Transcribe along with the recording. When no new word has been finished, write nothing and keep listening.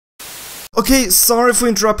Okay, sorry for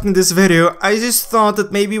interrupting this video. I just thought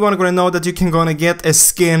that maybe you wanna know that you can gonna get a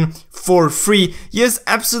skin for free. Yes,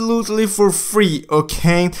 absolutely for free,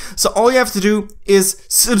 okay? So all you have to do is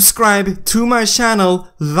subscribe to my channel,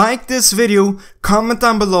 like this video, comment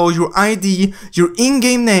down below your ID, your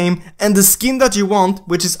in-game name, and the skin that you want,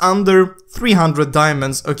 which is under 300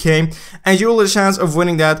 diamonds, okay? And you'll have a chance of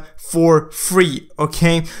winning that for free,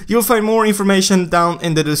 okay? You'll find more information down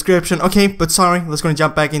in the description, okay? But sorry, let's gonna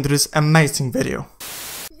jump back into this amazing video.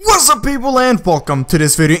 What's up, people, and welcome to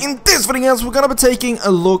this video. In this video, guys, we're gonna be taking a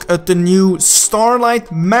look at the new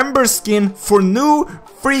Starlight member skin for new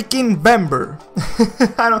freaking member.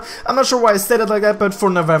 I'm not sure why I said it like that, but for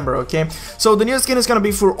November, okay? So the new skin is gonna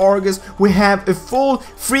be for August. We have a full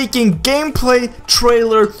freaking gameplay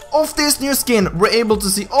trailer of this new skin. We're able to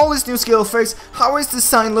see all his new skill effects, how his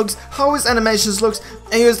design looks, how his animations looks,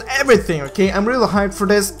 and just everything, okay? I'm really hyped for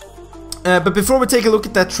this. But before we take a look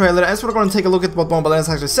at that trailer, as we're going to take a look at what Mobile Legends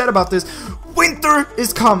actually said about this, winter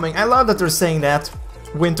is coming. I love that they're saying that.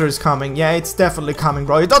 Winter is coming. Yeah, it's definitely coming,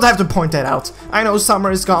 bro. You don't have to point that out. I know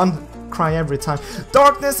summer is gone. Cry every time.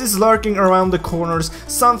 Darkness is lurking around the corners.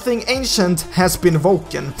 Something ancient has been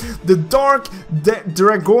woken. The dark,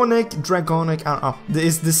 dragonic, I don't know,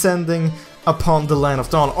 is descending upon the land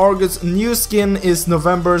of dawn. August's new skin is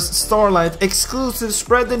November's Starlight exclusive.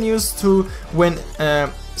 Spread the news to win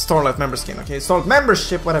Starlight member skin, okay? Starlight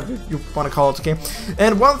membership, whatever you want to call it, okay?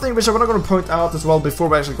 And one thing which I'm not going to point out as well before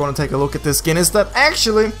we're actually going to take a look at this skin is that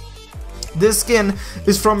actually this skin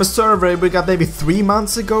is from a survey we got maybe 3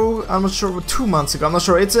 months ago. I'm not sure, 2 months ago. I'm not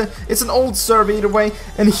sure. It's an old survey either way.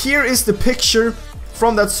 And here is the picture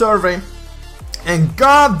from that survey. And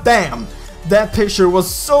goddamn, that picture was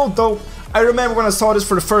so dope. I remember when I saw this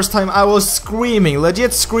for the first time, I was screaming,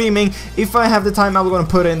 legit screaming. If I have the time, I'm gonna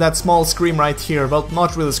put in that small scream right here. Well,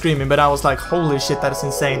 not really screaming, but I was like, holy shit, that is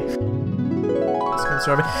insane.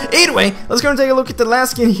 Either way, let's go and take a look at the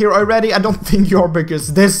last skin here already. I don't think you are,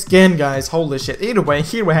 because this skin, guys, holy shit. Either way,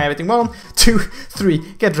 here we have it in 1, 2,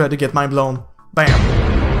 3. Get ready to get mind blown.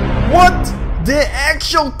 Bam. What the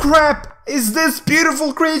actual crap is this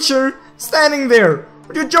beautiful creature standing there?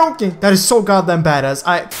 Are you joking? That is so goddamn badass.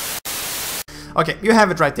 Okay, you have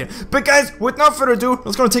it right there. But guys, with no further ado,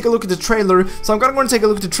 let's go and take a look at the trailer. So I'm gonna go and take a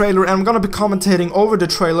look at the trailer, and I'm gonna be commentating over the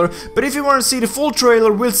trailer. But if you want to see the full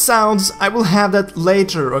trailer with sounds, I will have that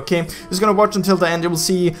later, okay? Just gonna watch until the end. You will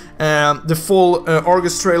see the full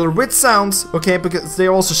August trailer with sounds, okay? Because they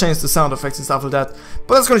also changed the sound effects and stuff like that.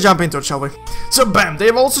 But let's gonna jump into it, shall we? So bam,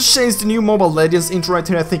 they've also changed the new Mobile Legends intro right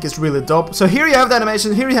here. I think it's really dope. So here you have the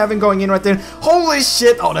animation. Here you have it going in right there. Holy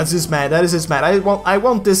shit! Oh, that's just mad. That is just mad. I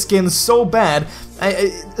want this skin so bad.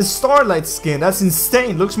 A Starlight skin, that's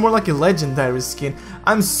insane. Looks more like a legendary skin.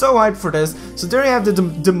 I'm so hyped for this. So there you have the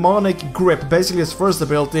demonic grip, basically his first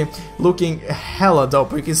ability, looking hella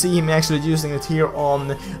dope. You can see him actually using it here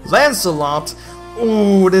on Lancelot.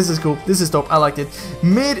 Oh, this is cool. This is dope. I liked it.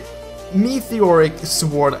 Meteoric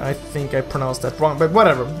sword, I think I pronounced that wrong, but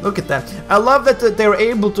whatever, look at that. I love that they're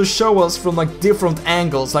able to show us from like different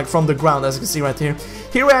angles, like from the ground, as you can see right here.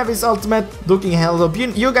 Here we have his ultimate, looking hell up.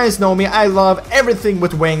 You guys know me, I love everything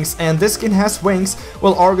with wings, and this skin has wings.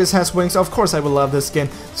 Well, Argus has wings, of course I will love this skin.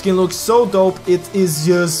 Skin looks so dope, it is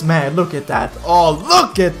just mad. Look at that. Oh,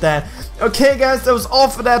 look at that. Okay guys, that was all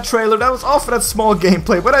for that trailer, that was all for that small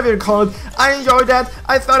gameplay, whatever you call it. I enjoyed that,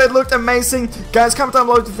 I thought it looked amazing. Guys, comment down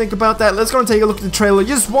below what you think about that. Let's go and take a look at the trailer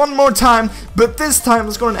just one more time, but this time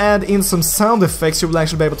let's go and add in some sound effects. You will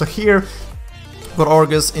actually be able to hear what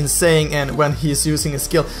Argus is saying and when he's using his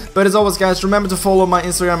skill. But as always guys, remember to follow my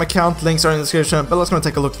Instagram account, links are in the description. But let's go and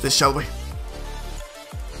take a look at this, shall we?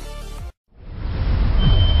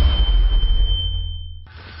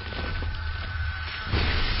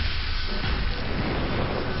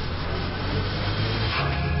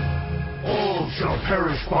 Shall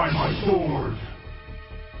perish by my sword.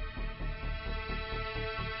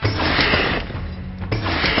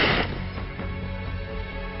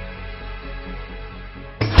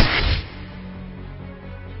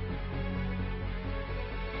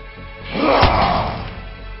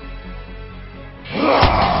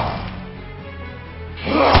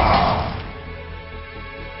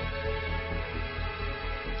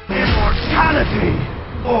 Immortality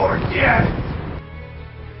or death.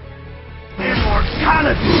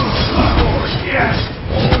 Immortality or death!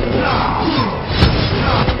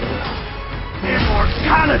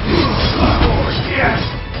 Immortality or death!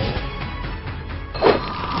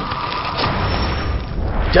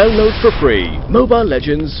 Download for free Mobile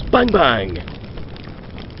Legends Bang Bang.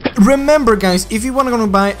 Remember guys, if you want to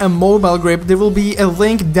buy a mobile grip, there will be a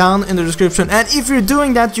link down in the description, and if you're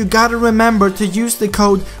doing that, you gotta remember to use the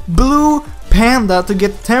code BLUEPANDA to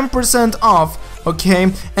get 10% off,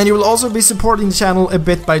 okay? And you will also be supporting the channel a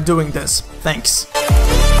bit by doing this. Thanks.